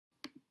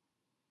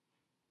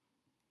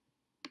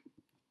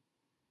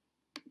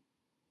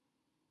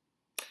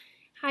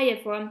Hi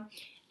everyone.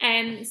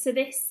 So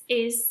this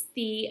is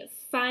the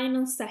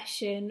final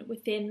session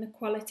within the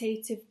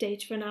Qualitative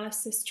Data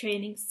Analysis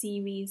Training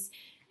Series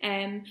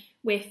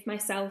with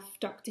myself,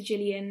 Dr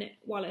Gillian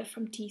Waller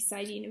from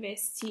Teesside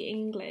University,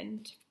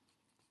 England.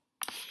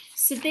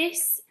 So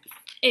this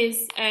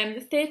is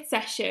the third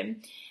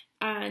session,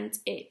 and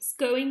it's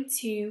going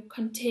to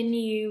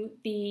continue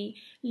the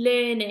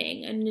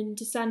learning and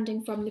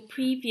understanding from the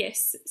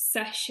previous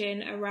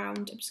session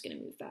around,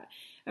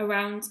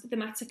 around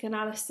thematic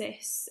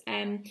analysis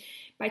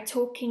by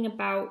talking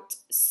about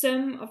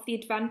some of the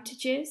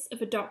advantages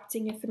of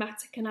adopting a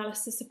thematic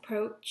analysis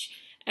approach,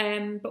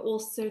 but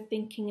also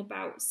thinking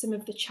about some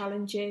of the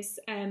challenges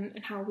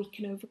and how we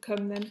can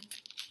overcome them.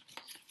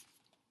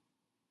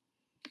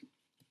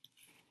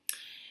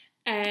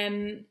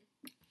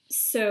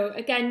 So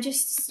again,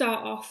 just to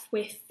start off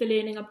with the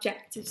learning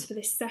objectives for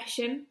this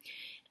session.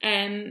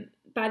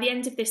 By the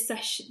end of this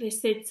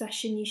third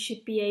session, you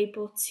should be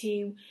able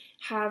to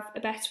have a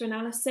better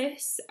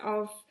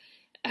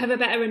have a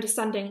better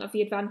understanding of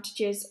the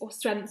advantages or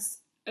strengths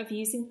of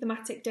using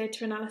thematic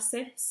data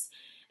analysis.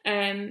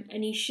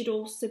 And you should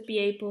also be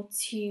able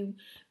to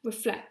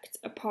reflect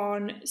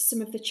upon some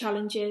of the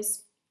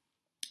challenges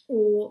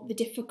or the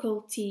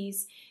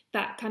difficulties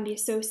that can be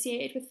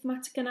associated with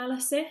thematic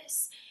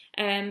analysis,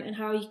 and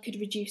how you could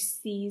reduce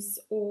these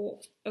or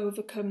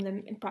overcome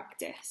them in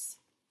practice.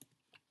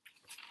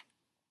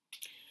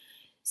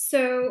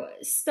 So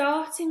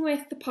starting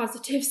with the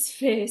positives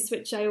first,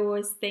 which I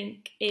always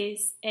think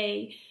is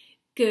a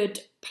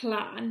good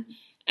plan,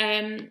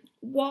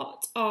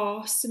 what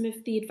are some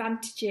of the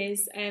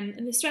advantages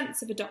and the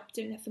strengths of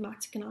adopting a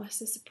thematic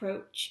analysis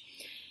approach?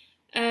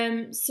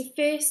 So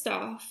first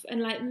off,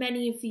 and like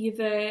many of the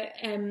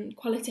other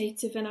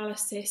qualitative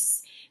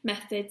analysis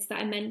methods that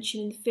I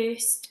mentioned in the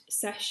first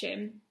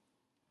session,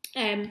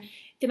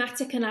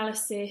 thematic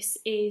analysis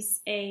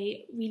is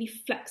a really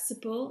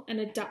flexible and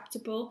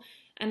adaptable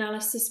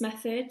analysis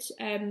method.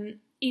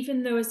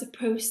 Even though as a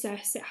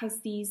process it has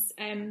these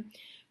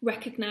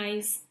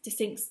recognised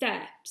distinct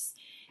steps,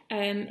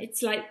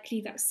 it's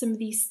likely that some of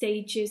these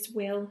stages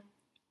will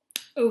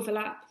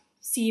overlap.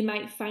 So you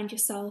might find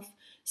yourself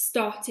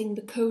starting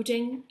the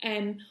coding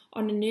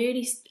on an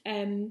early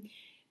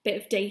bit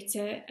of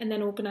data and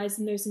then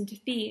organising those into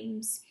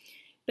themes.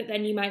 But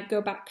then you might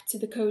go back to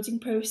the coding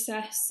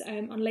process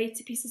on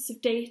later pieces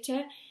of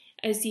data,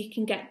 as you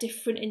can get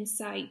different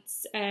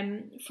insights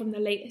from the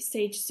later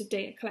stages of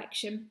data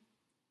collection.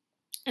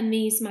 And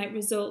these might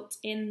result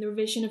in the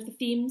revision of the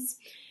themes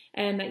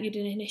that you'd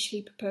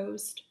initially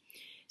proposed.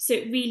 So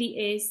it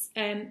really is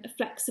a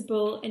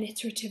flexible and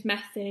iterative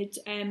method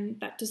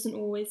that doesn't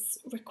always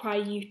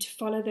require you to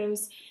follow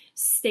those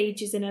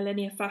stages in a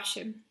linear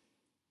fashion.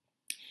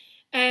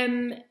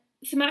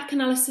 Thematic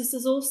analysis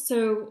is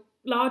also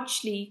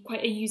largely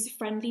quite a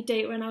user-friendly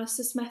data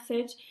analysis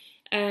method.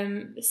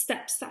 The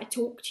steps that I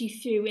talked you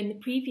through in the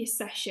previous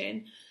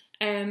session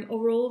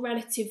are all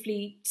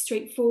relatively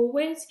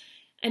straightforward,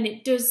 and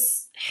it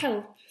does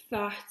help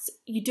that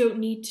they don't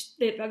need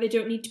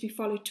to be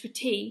followed to a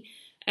T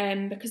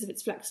because of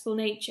its flexible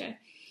nature.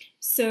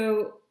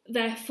 So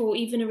therefore,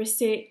 even a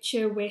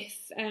researcher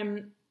with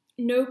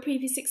no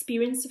previous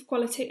experience of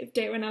qualitative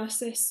data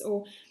analysis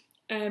or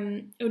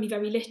only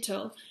very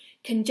little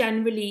can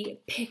generally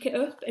pick it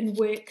up and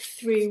work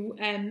through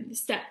the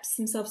steps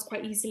themselves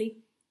quite easily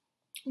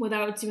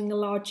without doing a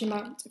large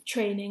amount of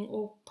training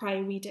or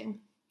prior reading.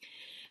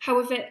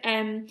 However,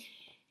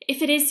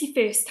 if it is your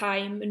first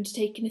time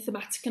undertaking a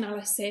thematic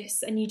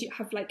analysis and you don't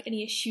have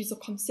any issues or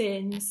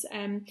concerns,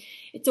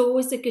 it's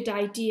always a good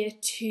idea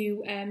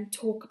to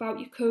talk about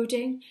your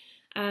coding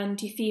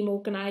and your theme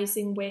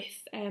organising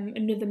with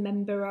another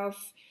member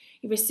of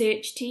your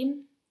research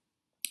team,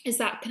 as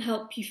that can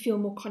help you feel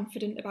more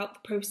confident about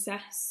the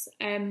process.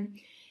 And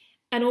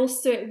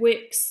also it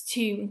works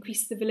to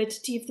increase the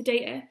validity of the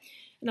data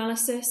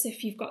analysis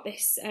if you've got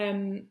this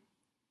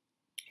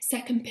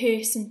second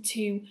person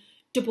to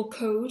double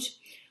code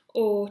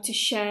or to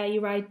share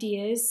your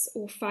ideas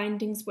or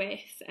findings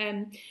with.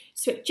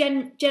 So it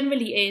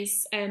generally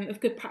is of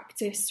good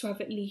practice to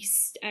have at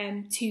least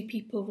 2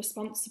 people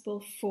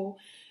responsible for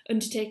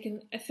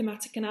undertaking a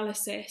thematic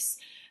analysis,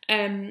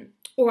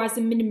 or as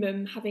a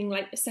minimum having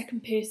a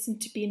second person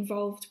to be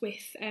involved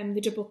with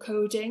the double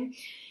coding.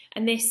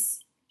 And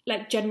this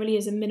generally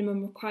is a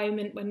minimum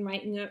requirement when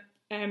writing up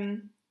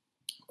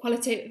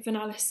qualitative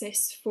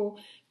analysis for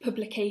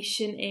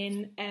publication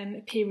in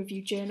a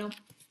peer-reviewed journal.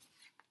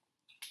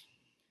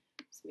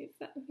 Let's move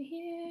that over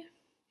here.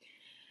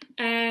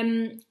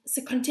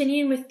 So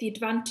continuing with the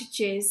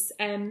advantages,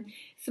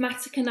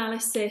 thematic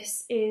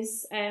analysis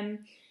is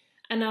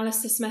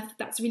analysis method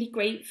that's really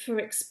great for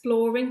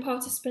exploring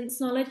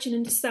participants' knowledge and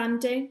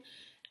understanding,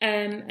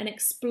 and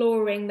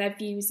exploring their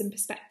views and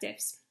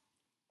perspectives.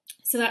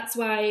 So that's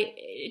why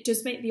it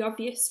does make the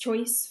obvious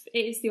choice.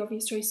 It is the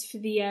obvious choice for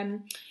the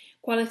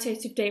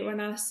qualitative data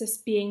analysis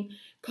being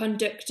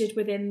conducted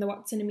within the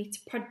What's in a Meter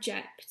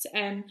project,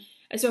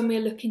 as when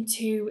we're looking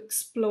to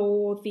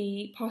explore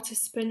the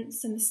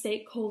participants and the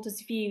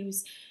stakeholders'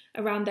 views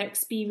around their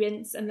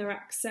experience and their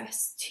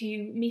access to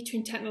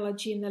metering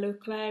technology in their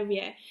local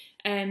area,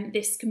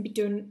 this can be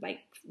done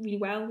really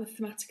well with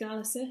thematic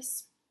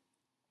analysis.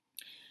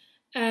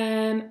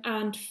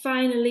 And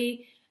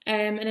finally,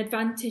 an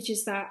advantage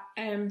is that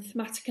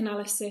thematic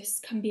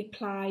analysis can be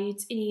applied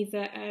in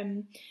either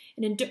an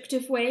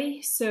inductive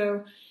way,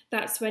 so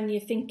that's when you're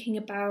thinking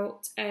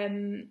about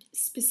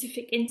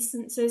specific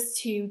instances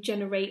to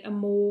generate a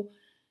more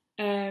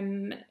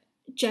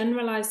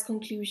generalised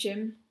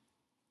conclusion,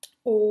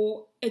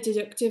 or a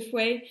deductive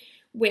way,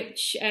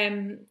 which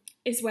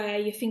is where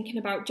you're thinking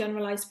about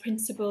generalised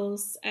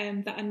principles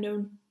that are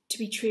known to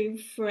be true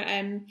for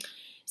a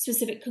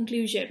specific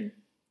conclusion.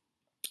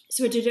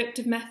 So a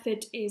deductive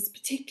method is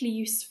particularly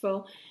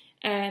useful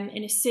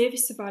in a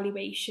service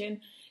evaluation,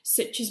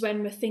 such as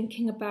when we're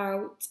thinking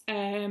about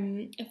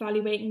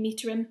evaluating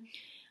metering,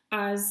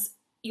 as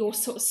you're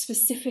sort of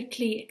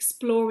specifically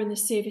exploring the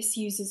service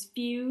user's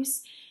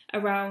views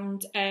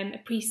around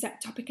a preset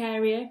topic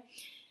area,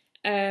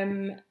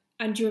 and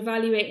you're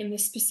evaluating the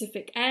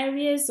specific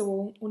areas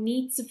or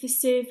needs of the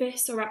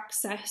service or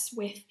access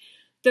with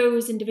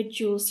those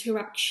individuals who are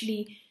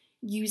actually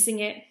using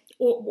it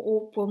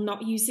or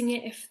not using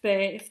it,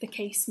 if the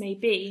case may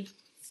be.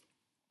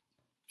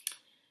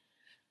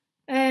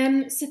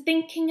 So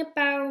thinking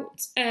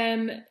about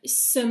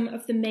some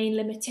of the main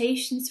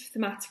limitations of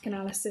thematic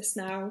analysis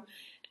now.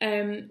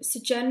 So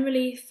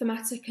generally,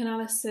 thematic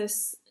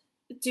analysis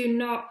do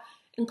not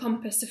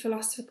encompass a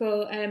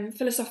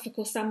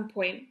philosophical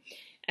standpoint.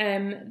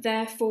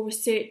 Therefore,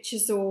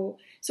 researchers or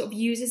sort of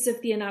users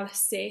of the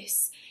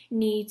analysis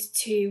need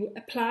to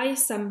apply a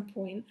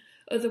standpoint.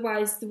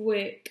 Otherwise, the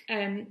work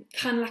can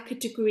lack a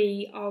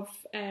degree of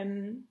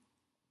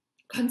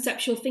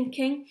conceptual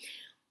thinking,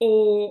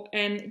 or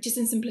just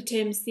in simpler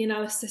terms, the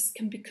analysis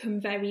can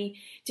become very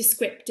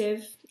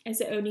descriptive,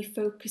 as it only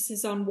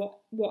focuses on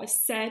what is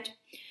said.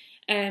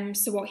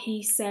 So what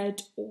he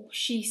said or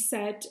she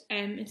said,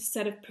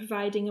 instead of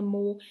providing a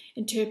more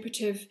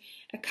interpretive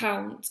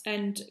account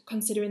and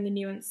considering the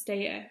nuanced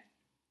data.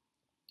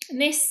 And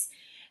this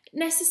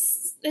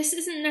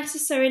isn't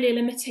necessarily a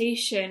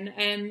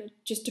limitation,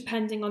 just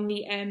depending on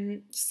the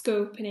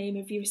scope and aim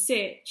of your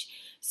research.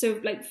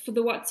 So for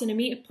the What's in a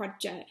Meter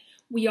project,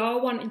 we are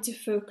wanting to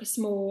focus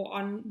more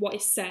on what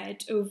is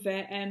said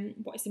over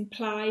what is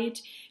implied.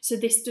 So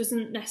this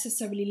doesn't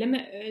necessarily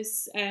limit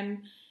us,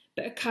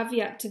 but a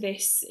caveat to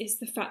this is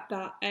the fact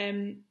that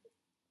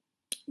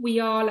we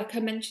are, like I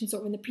mentioned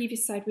sort of in the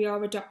previous slide, we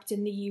are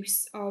adopting the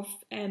use of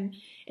an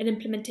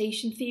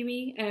implementation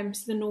theory,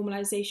 so the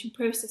normalisation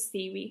process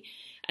theory,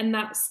 and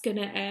that's going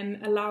to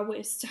allow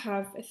us to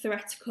have a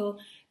theoretical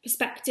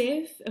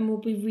perspective and will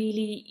be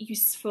really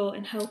useful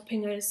in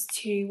helping us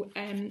to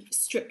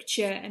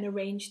structure and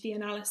arrange the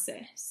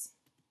analysis.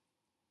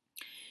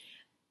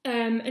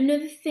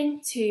 Another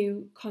thing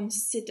to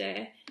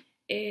consider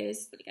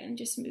is, again,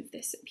 just move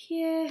this up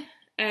here.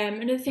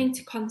 Another thing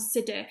to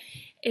consider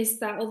is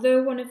that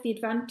although one of the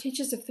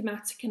advantages of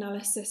thematic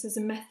analysis as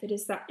a method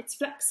is that it's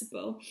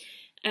flexible,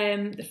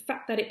 the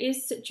fact that it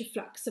is such a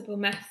flexible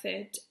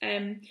method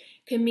can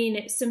mean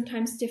it's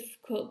sometimes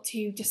difficult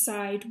to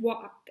decide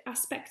what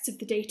aspects of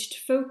the data to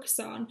focus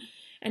on,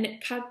 and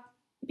it can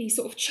be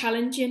sort of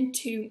challenging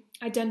to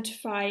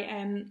identify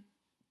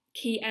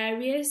key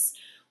areas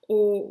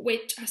or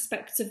which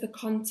aspects of the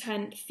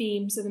content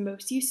themes are the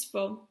most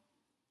useful.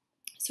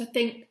 So I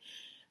think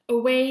a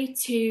way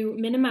to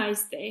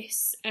minimise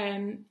this,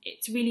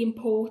 it's really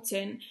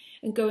important,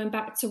 and going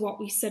back to what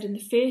we said in the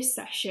first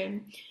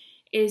session,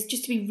 is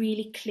just to be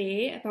really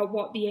clear about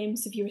what the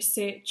aims of your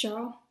research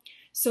are.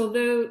 So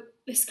although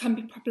this can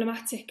be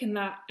problematic and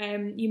that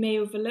you may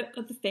overlook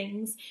other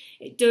things,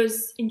 it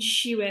does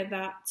ensure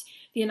that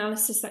the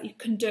analysis that you're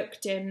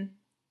conducting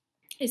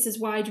is as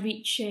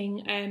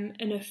wide-reaching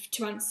enough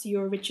to answer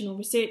your original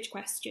research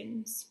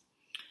questions.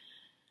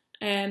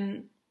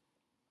 And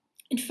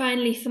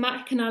finally,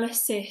 thematic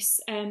analysis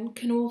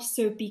can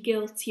also be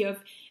guilty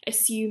of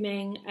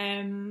assuming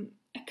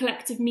a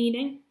collective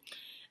meaning.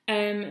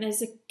 And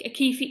as a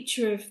key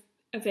feature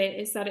of it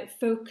is that it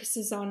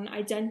focuses on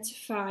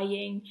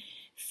identifying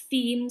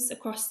themes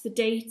across the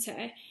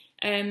data,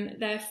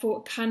 therefore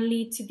it can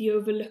lead to the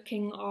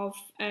overlooking of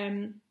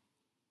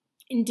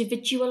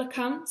individual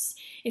accounts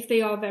if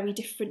they are very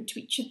different to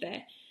each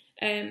other.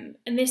 And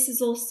this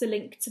is also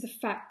linked to the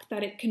fact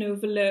that it can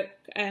overlook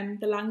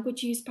the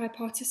language used by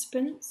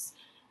participants.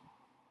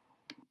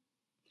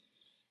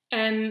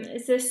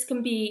 As this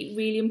can be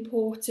really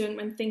important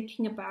when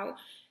thinking about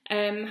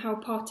how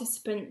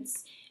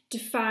participants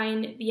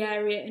define the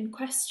area in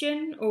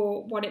question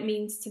or what it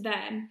means to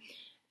them,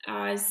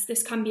 as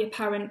this can be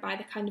apparent by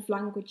the kind of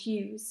language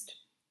used.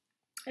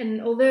 And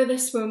although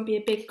this won't be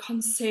a big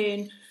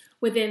concern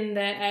within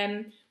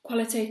the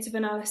qualitative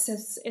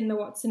analysis in the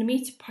What's in a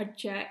Meter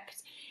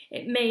project,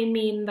 it may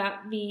mean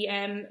that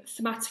the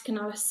thematic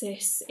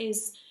analysis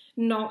is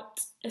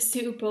not a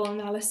suitable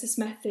analysis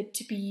method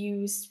to be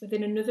used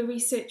within another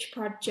research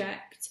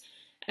project,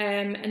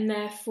 and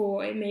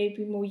therefore it may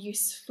be more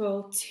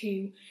useful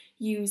to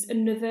use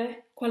another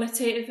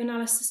qualitative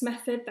analysis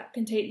method that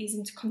can take these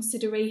into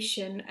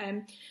consideration.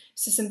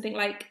 So something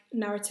like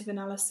narrative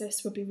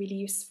analysis would be really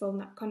useful in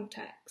that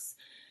context.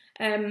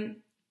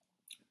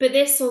 But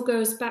this all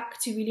goes back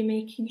to really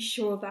making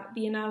sure that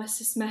the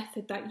analysis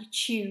method that you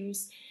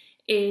choose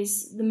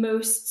is the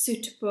most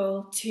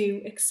suitable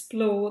to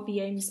explore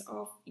the aims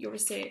of your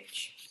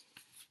research.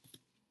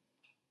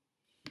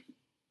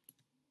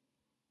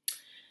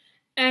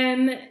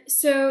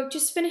 So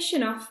just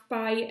finishing off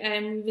by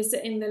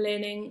revisiting the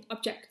learning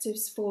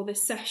objectives for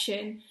this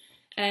session.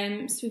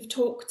 So we've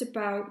talked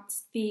about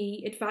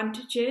the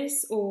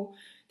advantages or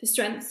the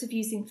strengths of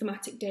using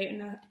thematic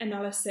data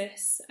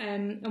analysis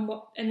and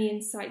the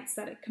insights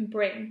that it can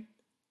bring.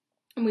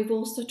 And we've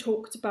also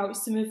talked about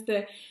some of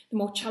the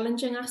more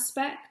challenging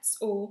aspects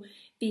or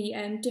the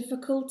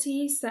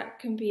difficulties that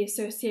can be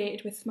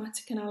associated with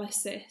thematic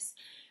analysis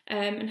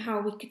and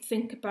how we could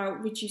think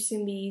about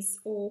reducing these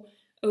or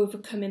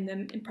overcoming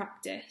them in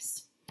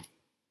practice.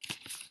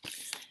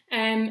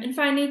 And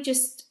finally,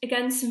 just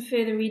again, some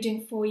further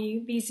reading for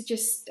you. These are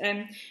just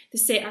the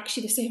same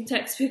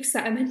textbooks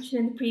that I mentioned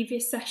in the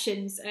previous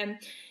sessions,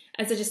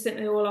 as I just think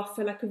they all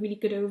offer like a really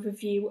good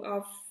overview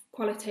of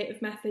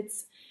qualitative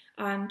methods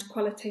and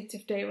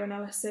qualitative data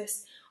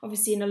analysis,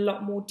 obviously in a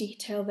lot more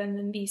detail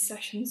than these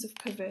sessions have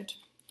covered.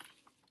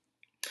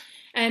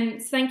 So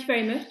thank you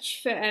very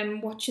much for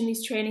watching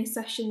these training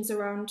sessions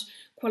around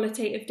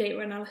qualitative data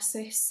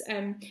analysis.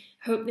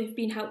 Hope they've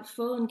been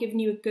helpful and given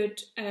you a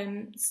good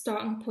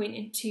starting point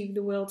into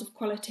the world of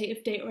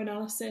qualitative data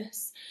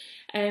analysis.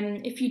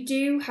 If you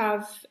do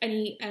have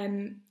any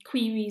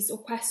queries or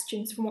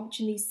questions from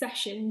watching these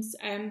sessions,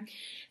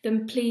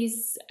 then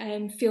please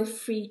feel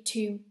free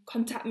to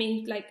contact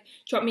me,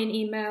 drop me an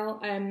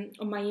email on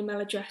my email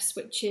address,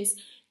 which is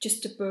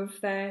just above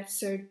there,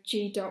 so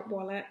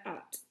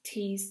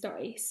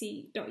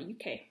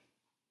g.waller@tees.ac.uk.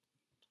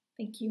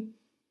 Thank you.